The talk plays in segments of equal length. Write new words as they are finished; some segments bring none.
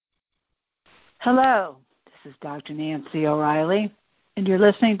Hello, this is Dr. Nancy O'Reilly, and you're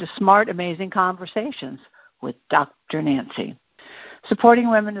listening to Smart, Amazing Conversations with Dr. Nancy. Supporting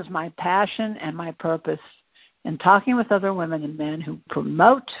women is my passion and my purpose, and talking with other women and men who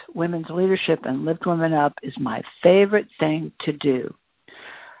promote women's leadership and lift women up is my favorite thing to do.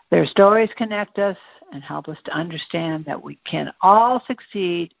 Their stories connect us and help us to understand that we can all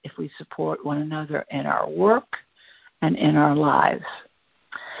succeed if we support one another in our work and in our lives.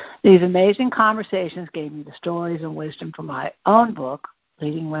 These amazing conversations gave me the stories and wisdom from my own book,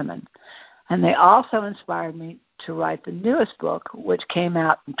 Leading Women, and they also inspired me to write the newest book, which came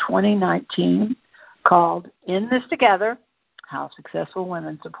out in 2019, called In This Together, How Successful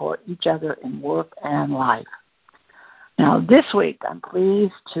Women Support Each Other in Work and Life. Now, this week, I'm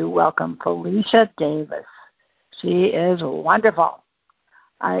pleased to welcome Felicia Davis. She is wonderful.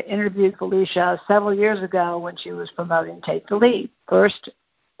 I interviewed Felicia several years ago when she was promoting Take the Lead, first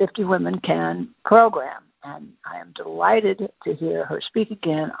 50 Women Can program, and I am delighted to hear her speak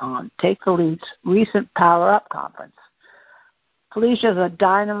again on Take the Lead's recent Power Up conference. Felicia is a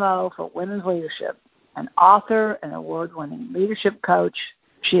dynamo for women's leadership, an author and award-winning leadership coach.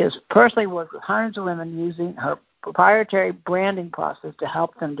 She has personally worked with hundreds of women using her proprietary branding process to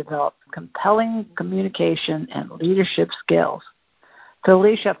help them develop compelling communication and leadership skills.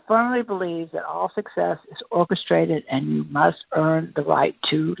 Felicia firmly believes that all success is orchestrated and you must earn the right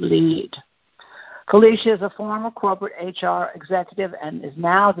to lead. Felicia is a former corporate HR executive and is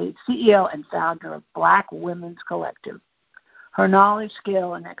now the CEO and founder of Black Women's Collective. Her knowledge,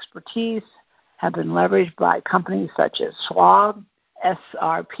 skill, and expertise have been leveraged by companies such as Schwab,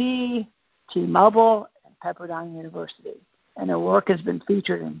 SRP, T-Mobile, and Pepperdine University. And her work has been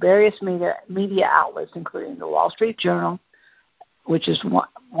featured in various media outlets, including the Wall Street Journal, which is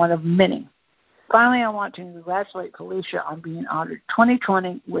one of many. Finally, I want to congratulate Felicia on being honored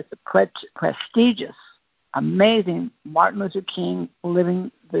 2020 with the prestigious, amazing Martin Luther King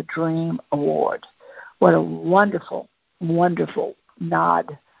Living the Dream Award. What a wonderful, wonderful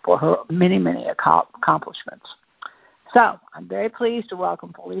nod for her many, many accomplishments. So I'm very pleased to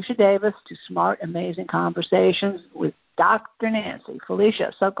welcome Felicia Davis to Smart, Amazing Conversations with Dr. Nancy.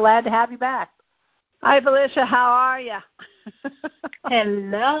 Felicia, so glad to have you back. Hi, Felicia. How are you?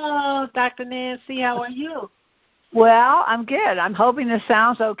 Hello, Dr. Nancy. How are you? Well, I'm good. I'm hoping this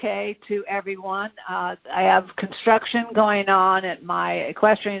sounds okay to everyone. I have construction going on at my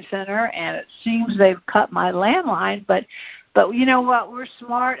equestrian center, and it seems they've cut my landline. But you know what? We're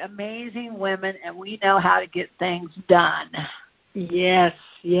smart, amazing women, and we know how to get things done. Yes.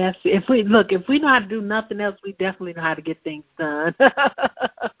 If we know how to do nothing else, we definitely know how to get things done.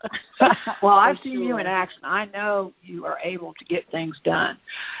 Well, I've seen you in action. I know you are able to get things done.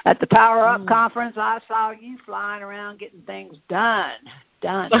 At the Power Up conference, I saw you flying around getting things done.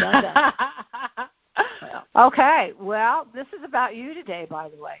 Done. Okay, well, this is about you today, by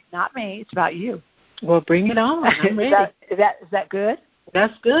the way. Not me. It's about you. Well, bring it on. I'm ready. Is that good?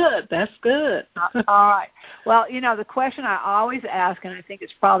 That's good. All right. Well, the question I always ask, and I think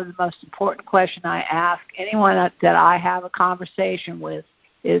it's probably the most important question I ask anyone that I have a conversation with,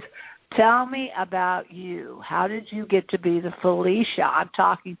 is tell me about you. How did you get to be the Felicia I'm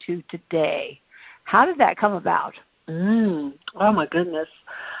talking to today? How did that come about? Oh, my goodness.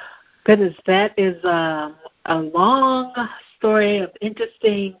 That is a long story of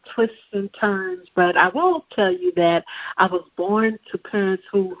interesting twists and turns, but I will tell you that I was born to parents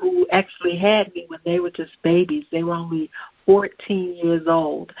who actually had me when they were just babies. They were only 14 years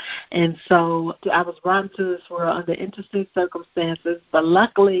old. And so I was brought into this world under interesting circumstances, but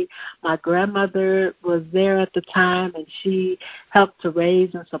luckily my grandmother was there at the time, and she helped to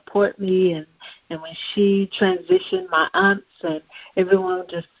raise and support me. And when she transitioned, my aunts and everyone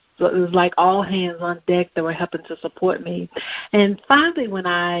so it was like all hands on deck that were helping to support me. And finally, when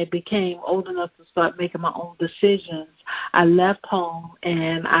I became old enough to start making my own decisions, I left home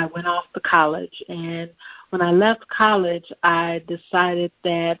and I went off to college. And when I left college, I decided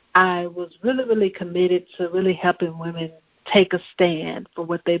that I was really, really committed to really helping women take a stand for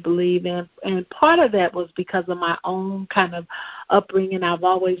what they believe in. And part of that was because of my own kind of upbringing. I've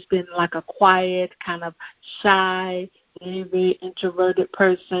always been like a quiet, kind of shy, very, very introverted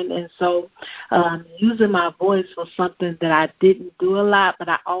person, and so using my voice was something that I didn't do a lot, but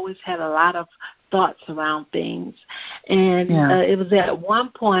I always had a lot of thoughts around things. And it was at one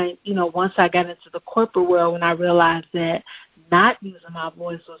point, once I got into the corporate world, when I realized that not using my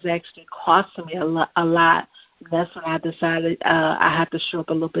voice was actually costing me a lot that's when I decided I have to show up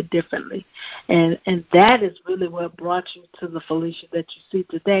a little bit differently. And that is really what brought you to the Felicia that you see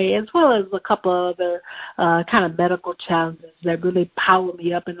today, as well as a couple other kind of medical challenges that really powered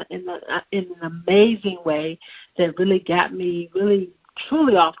me up in an amazing way that really got me really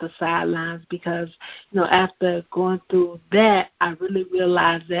truly off the sidelines, because, after going through that, I really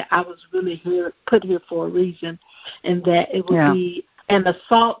realized that I was really put here for a reason, and that it would be an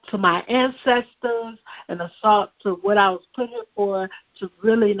assault to my ancestors, an assault to what I was put here for, to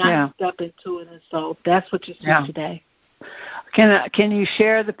really not step into it. And so that's what you see today. Can you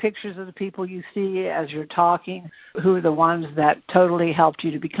share the pictures of the people you see as you're talking? Who are the ones that totally helped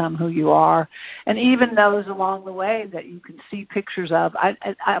you to become who you are? And even those along the way that you can see pictures of.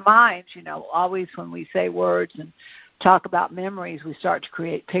 Mine, always when we say words and talk about memories, we start to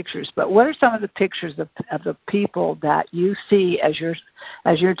create pictures. But what are some of the pictures of the people that you see as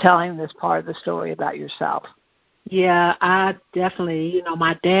you're telling this part of the story about yourself? Yeah, I definitely,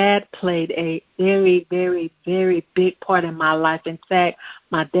 my dad played a very, very, very big part in my life. In fact,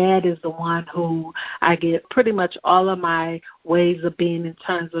 my dad is the one who I get pretty much all of my ways of being in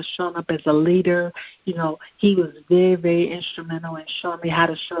terms of showing up as a leader. He was very, very instrumental in showing me how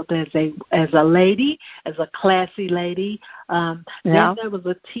to show up as a lady, as a classy lady. Then there was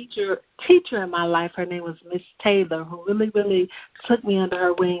a teacher in my life. Her name was Miss Taylor, who really, really took me under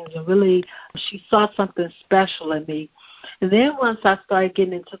her wings, and really she saw something special in me. And then once I started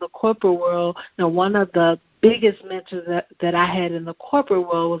getting into the corporate world, one of the biggest mentors that I had in the corporate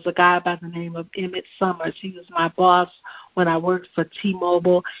world was a guy by the name of Emmett Summers. He was my boss when I worked for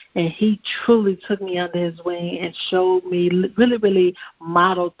T-Mobile, and he truly took me under his wing and showed me, really, really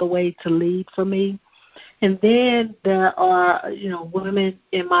modeled the way to lead for me. And then there are, women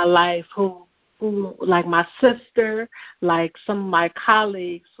in my life who, like my sister, like some of my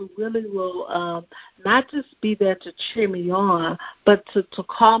colleagues, who really will not just be there to cheer me on, but to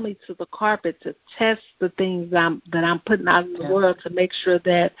call me to the carpet, to test the things that I'm putting out in the world, to make sure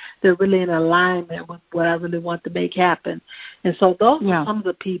that they're really in alignment with what I really want to make happen. And so those are some of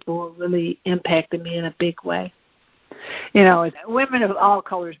the people who really impacted me in a big way. Women of all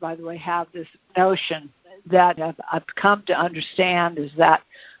colors, by the way, have this notion that I've come to understand, is that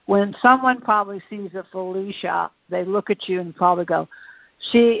when someone probably sees a Felicia, they look at you and probably go,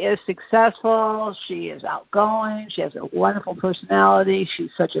 she is successful, she is outgoing, she has a wonderful personality,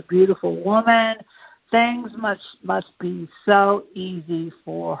 she's such a beautiful woman, things must be so easy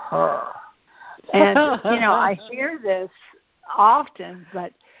for her. And, I hear this often,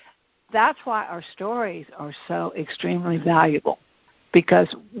 but that's why our stories are so extremely valuable.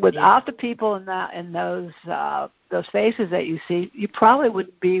 Because without the people in those faces that you see, you probably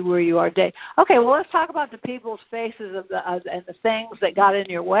wouldn't be where you are today. Okay, well, let's talk about the people's faces and the things that got in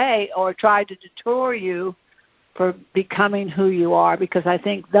your way or tried to detour you for becoming who you are. Because I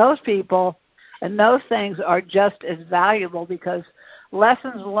think those people and those things are just as valuable, because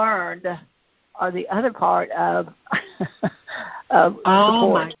lessons learned are the other part of of support.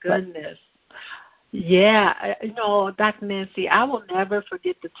 Oh my goodness. Yeah, Dr. Nancy, I will never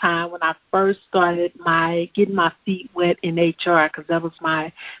forget the time when I first started getting my feet wet in HR, because that was my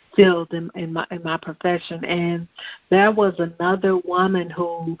field in my profession. And there was another woman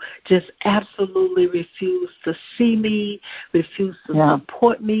who just absolutely refused to see me, refused to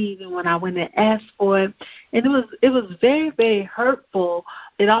support me even when I went and asked for it. And it was very, very hurtful.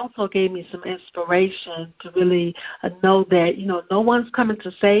 It also gave me some inspiration to really know that, no one's coming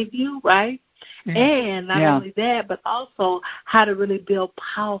to save you, right? And not only that, but also how to really build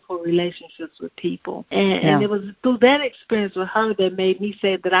powerful relationships with people. And it was through that experience with her that made me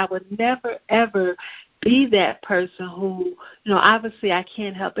say that I would never, ever be that person who, obviously I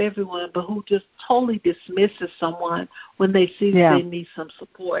can't help everyone, but who just totally dismisses someone when they see that they need some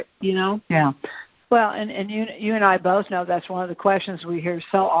support, Yeah. Well, and you and I both know that's one of the questions we hear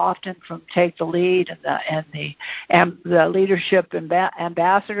so often from Take the Lead and the leadership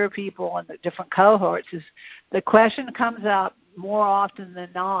ambassador people and the different cohorts, is the question comes up more often than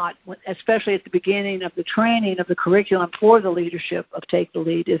not, especially at the beginning of the training of the curriculum for the leadership of Take the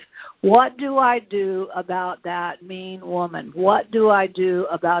Lead, is what do I do about that mean woman? What do I do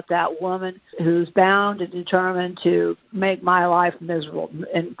about that woman who's bound and determined to make my life miserable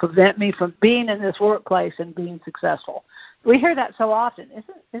and prevent me from being in this workplace and being successful? We hear that so often.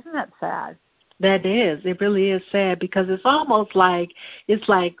 Isn't that sad? That is. It really is sad, because it's almost like,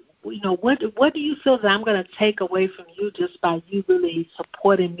 what do you feel that I'm going to take away from you just by you really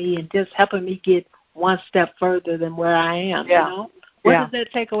supporting me and just helping me get one step further than where I am, What does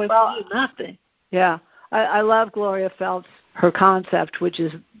that take away from you? Nothing. Yeah. I love Gloria Felt's, her concept, which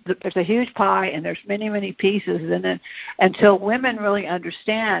is there's a huge pie and there's many, many pieces. And then until women really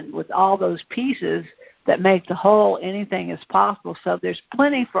understand with all those pieces that make the whole, anything is possible. So there's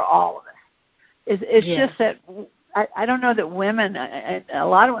plenty for all of us. It's just that I don't know that women, a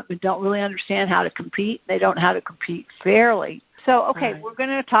lot of women don't really understand how to compete. They don't know how to compete fairly. So, okay, We're going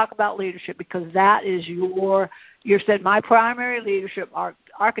to talk about leadership because that is you said my primary leadership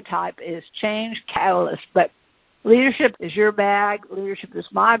archetype is change catalyst, but leadership is your bag. Leadership is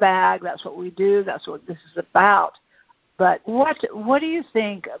my bag. That's what we do. That's what this is about. But what do you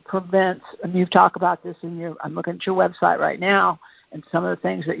think prevents, and you've talked about this I'm looking at your website right now and some of the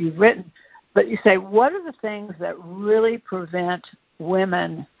things that you've written, but you say, what are the things that really prevent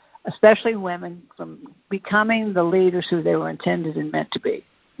women, especially women, from becoming the leaders who they were intended and meant to be?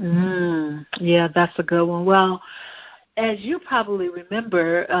 Yeah, that's a good one. Well, as you probably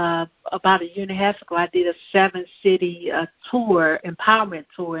remember, about a year and a half ago, I did a 7-city empowerment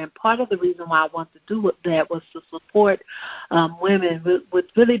tour, and part of the reason why I wanted to do that was to support women with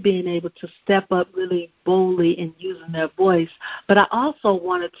really being able to step up really boldly and using their voice. But I also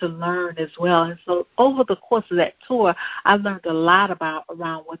wanted to learn as well, and so over the course of that tour, I learned a lot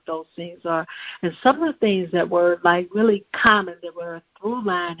around what those things are, and some of the things that were like really common, that were a through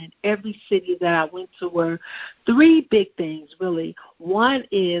line in every city that I went to, were 3 big things, really. One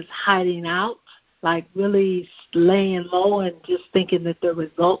is hiding out, like really laying low and just thinking that the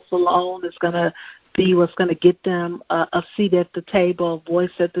results alone is going to be what's going to get them a seat at the table, a voice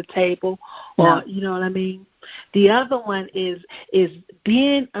at the table, or you know what I mean? The other one is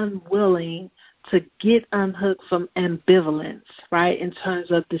being unwilling to get unhooked from ambivalence, right, in terms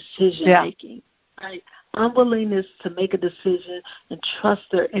of decision-making, right? Unwillingness to make a decision and trust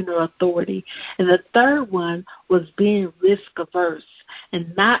their inner authority. And the third one was being risk-averse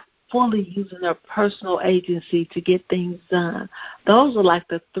and not fully using their personal agency to get things done. Those are like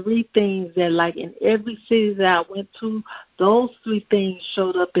the 3 things that, like, in every city that I went to, those 3 things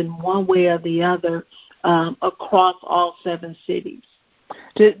showed up in one way or the other across all 7 cities.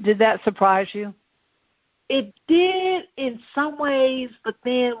 Did that surprise you? It did in some ways, but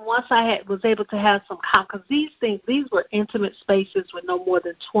then once I was able to have some, because these were intimate spaces with no more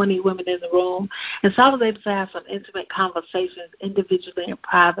than 20 women in the room, and so I was able to have some intimate conversations individually and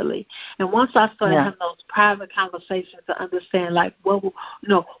privately. And once I started having those private conversations to understand, like, what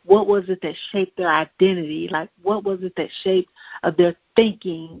was it that shaped their identity, like what was it that shaped their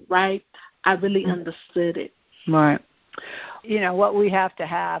thinking, right? I really understood it. Right. You know, what we have to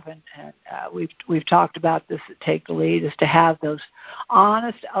have, and we've talked about this at Take the Lead, is to have those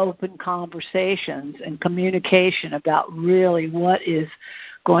honest, open conversations and communication about really what is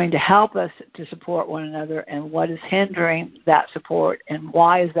going to help us to support one another and what is hindering that support and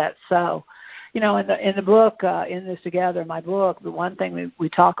why is that so. You know, in the book, In This Together, my book, the one thing we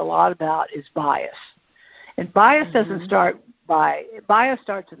talk a lot about is bias. And bias doesn't start bias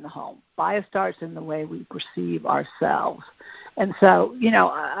starts in the home. Bias starts in the way we perceive ourselves. And so, you know,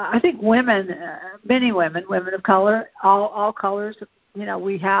 I think women, many women of color, all colors, you know,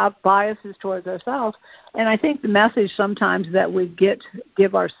 we have biases towards ourselves. And I think the message sometimes that we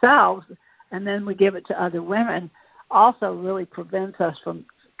give ourselves and then we give it to other women also really prevents us from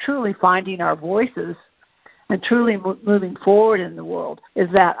truly finding our voices and truly moving forward in the world, is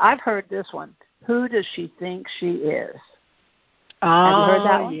that I've heard this one: who does she think she is? Oh, have you heard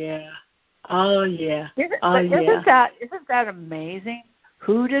that one? Yeah. Oh, yeah. Isn't that amazing?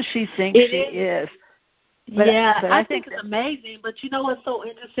 Who does she think she is? But, I think it's amazing. But you know what's so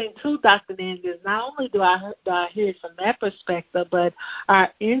interesting too, Dr. Nancy, is not only do I hear it from that perspective, but our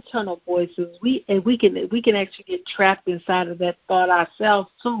internal voices, we can actually get trapped inside of that thought ourselves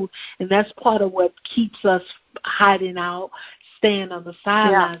too, and that's part of what keeps us hiding out, staying on the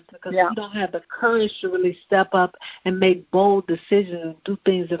sidelines, because we don't have the courage to really step up and make bold decisions and do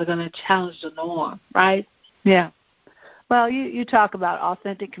things that are going to challenge the norm, right? Yeah. Well, you talk about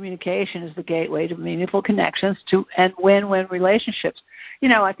authentic communication as the gateway to meaningful connections and win-win relationships. You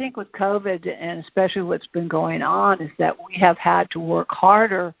know, I think with COVID and especially what's been going on is that we have had to work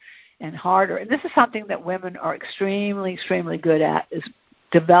harder and harder. And this is something that women are extremely, extremely good at, is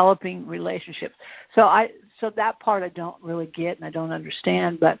developing relationships. So that part I don't really get and I don't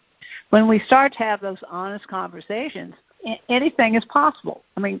understand. But when we start to have those honest conversations, anything is possible.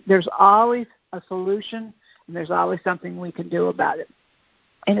 I mean, there's always a solution, and there's always something we can do about it.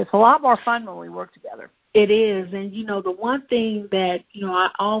 And it's a lot more fun when we work together. It is. And, you know, the one thing that, you know, I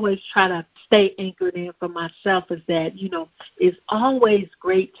always try to stay anchored in for myself is that, you know, it's always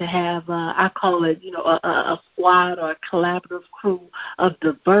great to have, I call it, you know, a squad or a collaborative crew of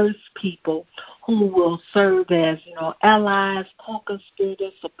diverse people who will serve as, allies,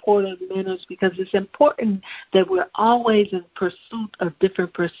 co-conspirators, supportive mentors, because it's important that we're always in pursuit of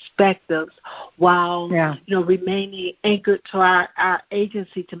different perspectives while, remaining anchored to our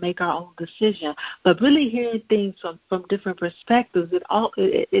agency to make our own decision. But really hearing things from different perspectives,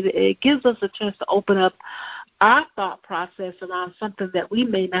 it gives us a chance to open up our thought process around something that we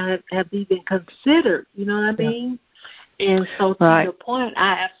may not have even considered. You know what I mean? And so to your point,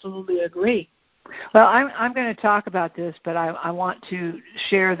 I absolutely agree. Well, I'm going to talk about this, but I want to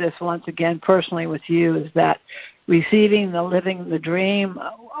share this once again personally with you, is that receiving the Living the Dream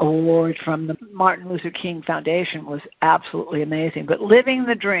award from the Martin Luther King Foundation was absolutely amazing. But living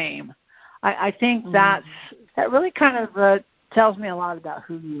the dream, I think that really kind of tells me a lot about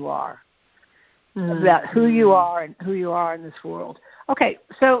who you are, about who you are and who you are in this world. Okay,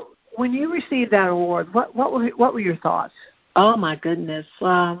 so when you received that award, what were your thoughts? Oh my goodness!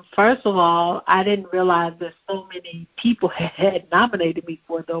 First of all, I didn't realize that so many people had nominated me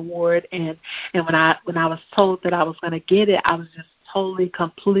for the award, and when I was told that I was going to get it, I was just totally,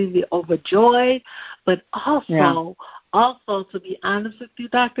 completely overjoyed. But also, to be honest with you,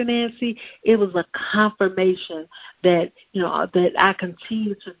 Dr. Nancy, it was a confirmation that, that I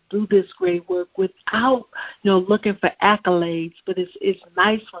continue to do this great work without, looking for accolades. But it's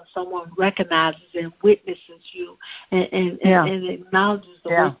nice when someone recognizes and witnesses you and acknowledges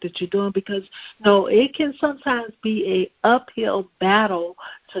the work that you're doing, because, it can sometimes be a uphill battle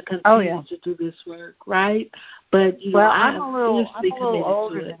to continue to do this work, right? But I'm a little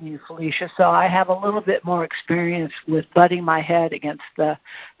older than you, Felicia, so I have a little bit more experience with butting my head against the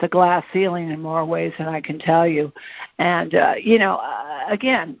glass ceiling in more ways than I can tell you. And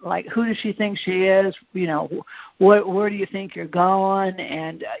again, like, who does she think she is? Where do you think you're going?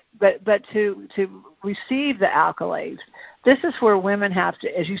 And but to receive the accolades, this is where women have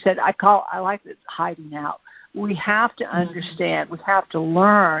to, as you said, I like it hiding out. We have to understand. We have to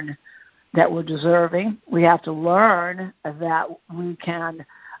learn that we're deserving. We have to learn that we can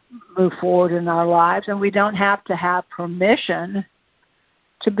move forward in our lives, and we don't have to have permission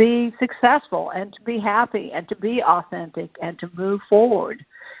to be successful and to be happy and to be authentic and to move forward.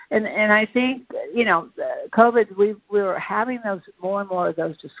 And I think, COVID, we were having those more and more of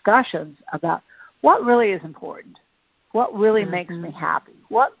those discussions about what really is important, what really makes me happy,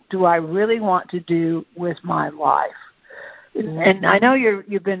 what do I really want to do with my life. And I know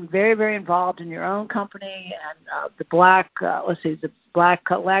you've been very, very involved in your own company and the Black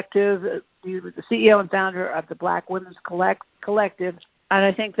Collective. You're the CEO and founder of the Black Women's Collective, and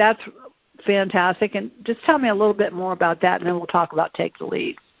I think that's fantastic. And just tell me a little bit more about that, and then we'll talk about Take the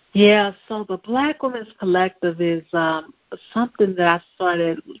Lead. Yeah, so the Black Women's Collective is something that I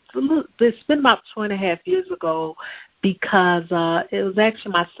started. It's been about 2.5 years ago, because it was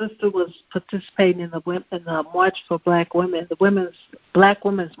actually my sister was participating in the March for Black Women, the Black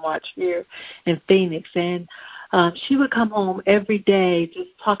Women's March here in Phoenix, and she would come home every day just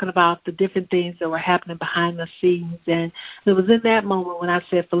talking about the different things that were happening behind the scenes. And it was in that moment when I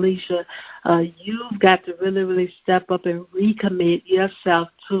said, Felicia, you've got to really, really step up and recommit yourself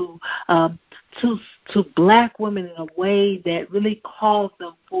to Black women in a way that really calls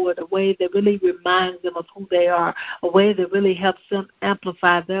them forward, a way that really reminds them of who they are, a way that really helps them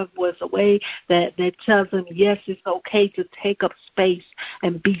amplify their voice, a way that tells them, yes, it's okay to take up space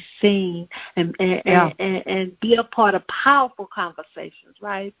and be seen and be a part of powerful conversations,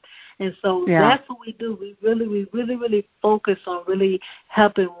 right? And so that's what we do. We really focus on really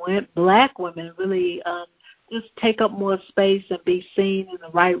helping Black women really just take up more space and be seen in the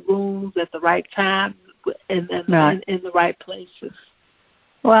right rooms at the right time and in the right places.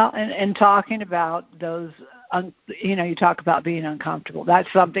 Well, and talking about those, you talk about being uncomfortable.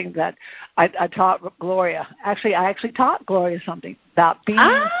 That's something that I taught Gloria. Actually, I taught Gloria something about being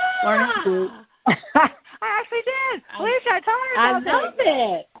learning to do. I actually did. Felicia, I taught her something.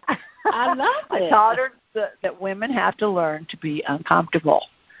 I love it. I taught her that women have to learn to be uncomfortable.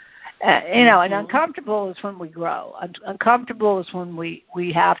 And uncomfortable is when we grow. Uncomfortable is when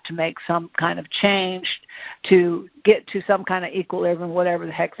we have to make some kind of change to get to some kind of equilibrium, whatever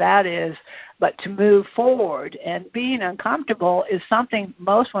the heck that is, but to move forward. And being uncomfortable is something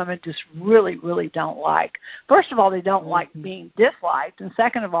most women just really, really don't like. First of all, they don't like being disliked, and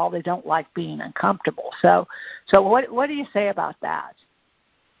second of all, they don't like being uncomfortable. So what do you say about that?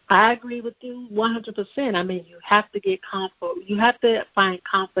 I agree with you 100%. I mean, you have to get comfort. You have to find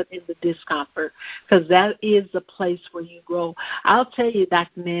comfort in the discomfort, because that is the place where you grow. I'll tell you,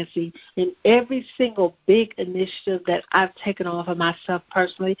 Dr. Nancy, in every single big initiative that I've taken on for myself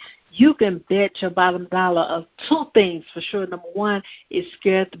personally, you can bet your bottom dollar of two things for sure. Number one, it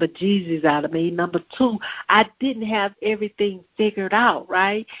scared the bejesus out of me. Number two, I didn't have everything figured out,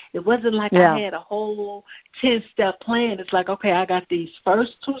 right? It wasn't like I had a whole 10-step plan. It's like, okay, I got these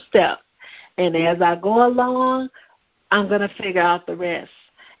first 2 steps, and as I go along, I'm going to figure out the rest.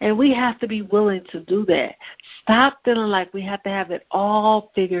 And we have to be willing to do that. Stop feeling like we have to have it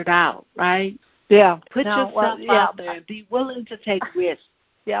all figured out, right? Yeah. Put yourself out there and be willing to take risks.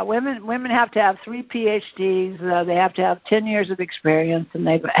 Yeah, women have to have 3 PhDs. They have to have 10 years of experience, and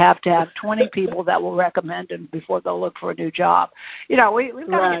they have to have 20 people that will recommend them before they'll look for a new job. We've got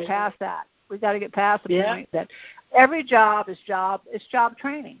to get past that. We've got to get past the point that every job is job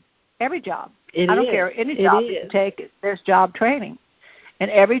training. Every job. I don't care any job you take. There's job training,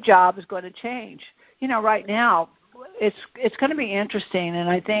 and every job is going to change. Right now, it's going to be interesting, and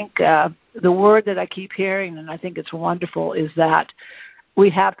I think the word that I keep hearing, and I think it's wonderful, is that we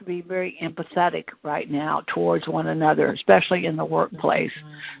have to be very empathetic right now towards one another, especially in the workplace.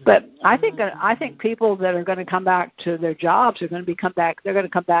 But I think people that are going to come back to their jobs are going to come back. They're going to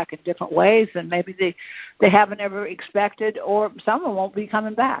come back in different ways, and maybe they haven't ever expected, or some of them won't be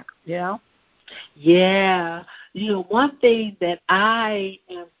coming back. Yeah. One thing that I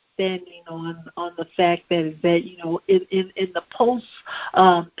am standing on the fact that is that in the post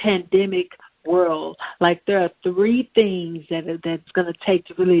pandemic world, like there are 3 things that's going to take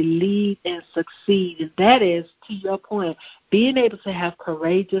to really lead and succeed, and that is, to your point, being able to have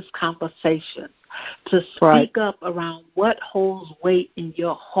courageous conversations, to speak up around what holds weight in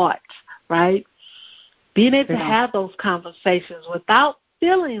your heart, right? Being able to have those conversations without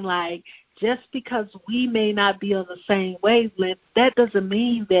feeling like just because we may not be on the same wavelength, that doesn't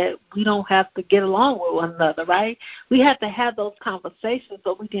mean that we don't have to get along with one another, right? We have to have those conversations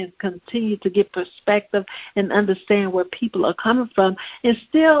so we can continue to get perspective and understand where people are coming from. And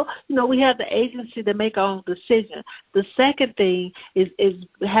still, we have the agency to make our own decision. The second thing is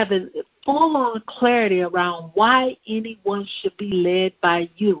having full-on clarity around why anyone should be led by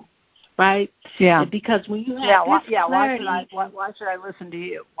you. Right? Yeah. Because when you have clarity, why should I listen to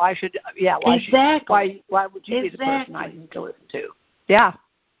you? Why would you be the person I need to listen to? Yeah.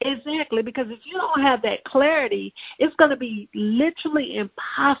 Exactly, because if you don't have that clarity, it's going to be literally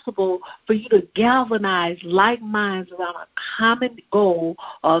impossible for you to galvanize like minds around a common goal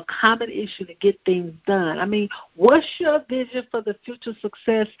or a common issue to get things done. I mean, what's your vision for the future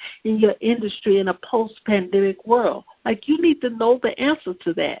success in your industry in a post-pandemic world? Like, you need to know the answer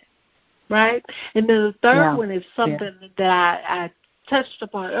to that. Right? And then the third one is something that I touched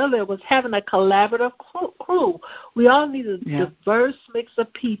upon earlier, was having a collaborative crew. We all need a diverse mix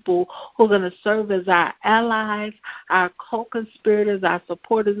of people who are going to serve as our allies, our co-conspirators, our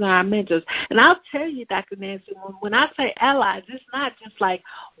supporters, and our mentors. And I'll tell you, Dr. Nancy, when I say allies, it's not just like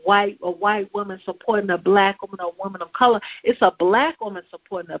a white woman supporting a black woman or a woman of color. It's a black woman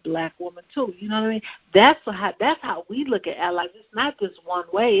supporting a black woman too. You know what I mean? That's how we look at allies. It's not just one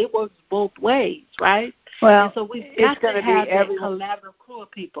way. It works both ways, right? Well, and so we've got to have that collaborative crew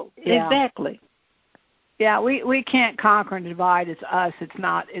of people. Yeah. Exactly. Yeah, we can't conquer and divide. It's us. It's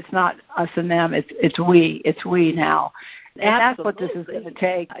not us and them. It's we. It's we now. And that's what this is going to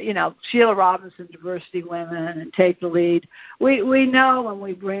take. Sheila Robinson, Diversity Women, and Take the Lead. We know when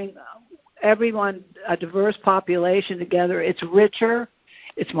we bring everyone, a diverse population together, it's richer,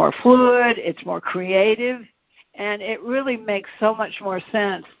 it's more fluid, it's more creative, and it really makes so much more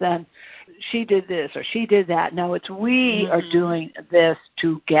sense than she did this or she did that. No, it's we are doing this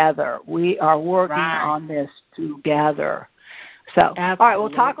together. We are working on this together. So, All right, we'll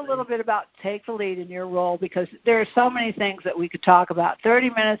talk a little bit about Take the Lead in your role, because there are so many things that we could talk about.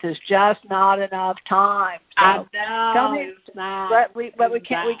 30 minutes is just not enough time. So I know. Tell me, but we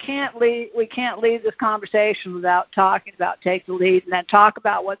can't leave this conversation without talking about Take the Lead, and then talk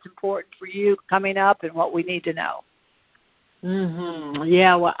about what's important for you coming up and what we need to know.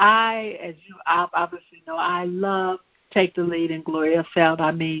 Yeah, well, as you obviously know, I love Take the Lead in Gloria Feld.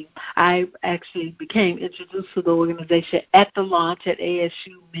 I mean, I actually became introduced to the organization at the launch at ASU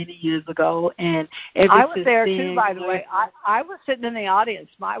many years ago, and I was there too, by the way. I was sitting in the audience.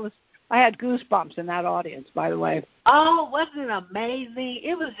 I had goosebumps in that audience, by the way. Oh, wasn't it amazing?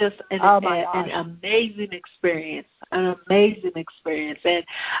 It was just an amazing experience, an amazing experience. And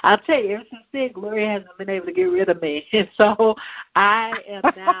I'll tell you, ever since then, Gloria hasn't been able to get rid of me. And so I am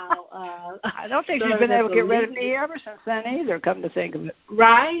now I don't think she's been able to get rid of me ever since then either, come to think of it.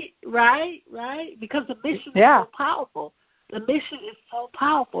 Right. Because the mission is so powerful. the mission is so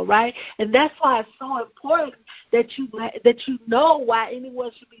powerful, right? And that's why it's so important that you know why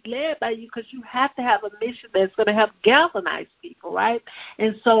anyone should be led by you, because you have to have a mission that's going to help galvanize people, right?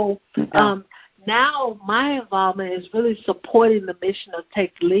 And so now my involvement is really supporting the mission of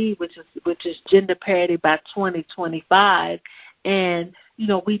Take the Lead, which is gender parity by 2025. And, you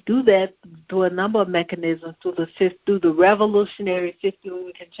know, we do that through a number of mechanisms, through the revolutionary 50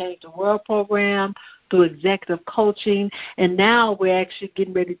 Women Can Change the World program, through executive coaching, and now we're actually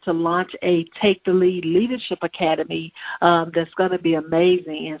getting ready to launch a Take the Lead Leadership Academy that's going to be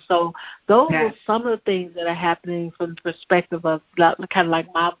amazing. And so those are some of the things that are happening from the perspective of kind of like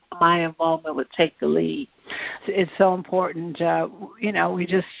my involvement with Take the Lead. It's so important. You know, we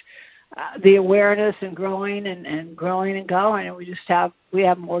just the awareness and growing and growing and going, and we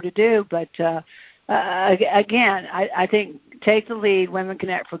have more to do. But again, I think Take the Lead, Women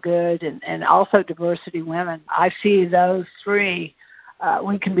Connect for Good, and also Diversity Women. I see those three.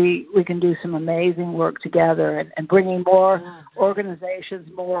 We can do some amazing work together, and bringing more organizations,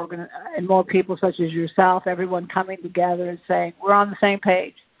 and more people such as yourself, everyone coming together and saying we're on the same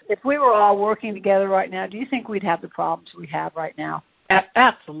page. If we were all working together right now, do you think we'd have the problems we have right now?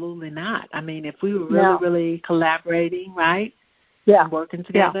 Absolutely not. I mean, if we were really collaborating, right? Yeah, working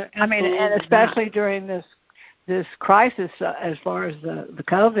together. Yeah. I mean, and especially during this crisis, as far as the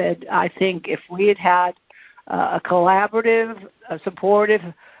COVID, I think if we had a collaborative, a supportive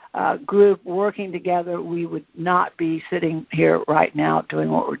group working together, we would not be sitting here right now doing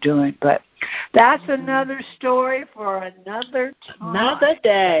what we're doing. But that's another story for another time. Another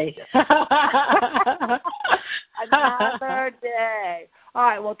day. Another day. All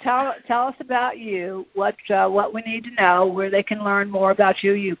right. Well, tell us about you. What we need to know, where they can learn more about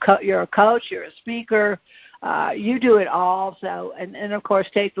you. You're a coach. You're a speaker. You do it all. So, and of course,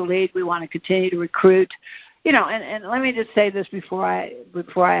 Take the Lead. We want to continue to recruit. You know, and let me just say this before I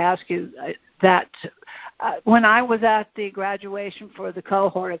ask you that when I was at the graduation for the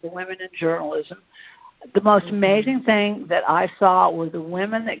cohort of the Women in Journalism, the most amazing thing that I saw were the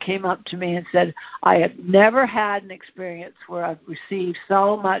women that came up to me and said, I have never had an experience where I've received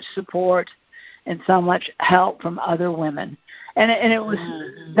so much support and so much help from other women. And it was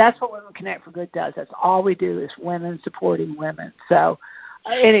that's what Women Connect for Good does. That's all we do is women supporting women. So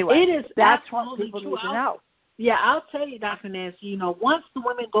anyway, that's what people need to know. Yeah, I'll tell you, Dr. Nancy, you know, once the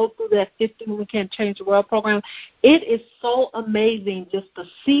women go through that 50 Women Can Change the World program, it is so amazing just to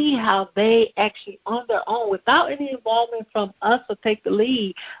see how they actually, on their own, without any involvement from us or Take the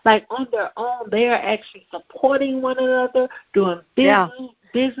Lead, like on their own, they are actually supporting one another, doing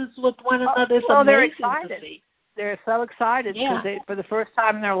business with one another. It's amazing they're excited. To see. They're so excited because for the first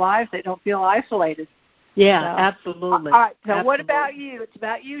time in their lives, they don't feel isolated. Yeah, absolutely. All right. So absolutely. What about you? It's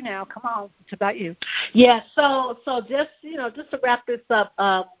about you now. Come on. It's about you. Yeah. So just to wrap this up,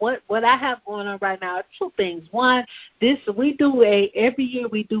 what I have going on right now are two things. One, every year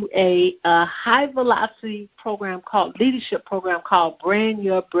we do a high velocity leadership program called Brand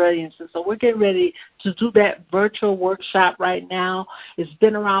Your Brilliance. And so we're getting ready to do that virtual workshop right now. It's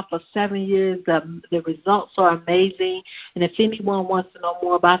been around for 7 years. The results are amazing. And if anyone wants to know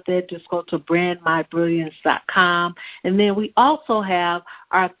more about that, just go to brandmybrilliance.com. And then we also have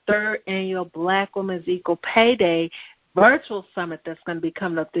our third annual Black Women's Equal Pay Day virtual summit that's going to be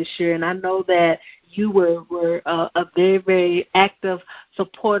coming up this year. And I know that you were a very, very active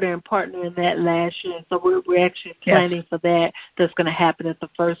supporter and partner in that last year. And so we're actually planning for that. That's going to happen at the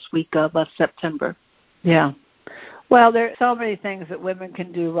first week of September. Yeah. Well, there are so many things that women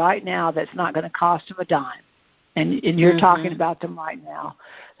can do right now that's not going to cost them a dime. And you're talking about them right now.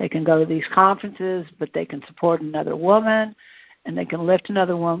 They can go to these conferences, but they can support another woman, and they can lift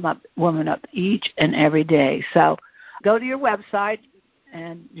another woman up each and every day. So go to your website,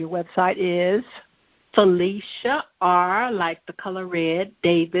 and your website is Felicia R, like the color red,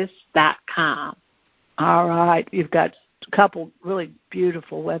 Davis.com. All right. You've got a couple really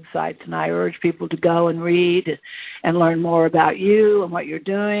beautiful websites, and I urge people to go and read and learn more about you and what you're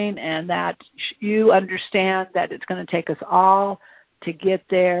doing, and that you understand that it's going to take us all to get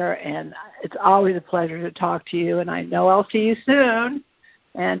there. And it's always a pleasure to talk to you, and I know I'll see you soon.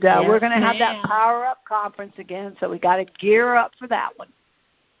 And we're going to have that Power Up conference again, so we got to gear up for that one.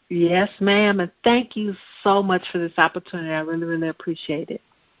 Yes, ma'am, and thank you so much for this opportunity. I really, really appreciate it.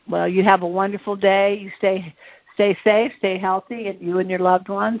 Well, you have a wonderful day. You stay safe, stay healthy, and you and your loved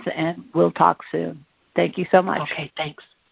ones, and we'll talk soon. Thank you so much. Okay, thanks.